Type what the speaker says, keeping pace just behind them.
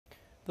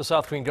The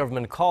South Korean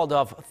government called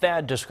off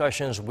THAAD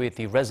discussions with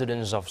the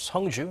residents of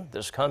Seongju.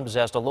 This comes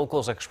as the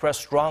locals expressed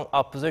strong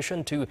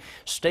opposition to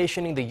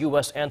stationing the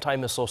U.S.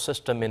 anti-missile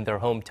system in their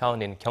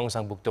hometown in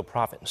Gyeongsangbuk-do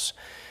Province.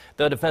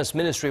 The Defense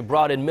Ministry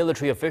brought in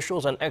military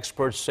officials and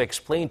experts to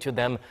explain to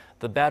them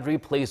the battery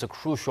plays a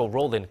crucial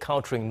role in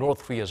countering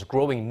North Korea's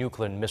growing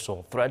nuclear and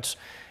missile threats,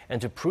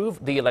 and to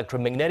prove the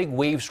electromagnetic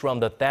waves from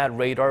the THAAD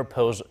radar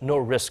pose no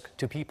risk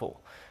to people.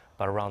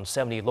 But around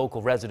 70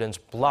 local residents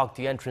blocked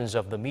the entrance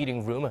of the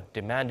meeting room,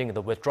 demanding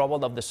the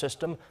withdrawal of the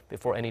system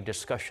before any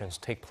discussions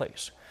take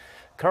place.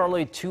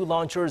 Currently, 2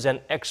 launchers and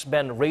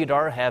X-band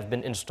radar have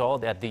been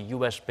installed at the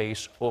U.S.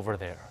 base over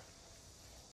there.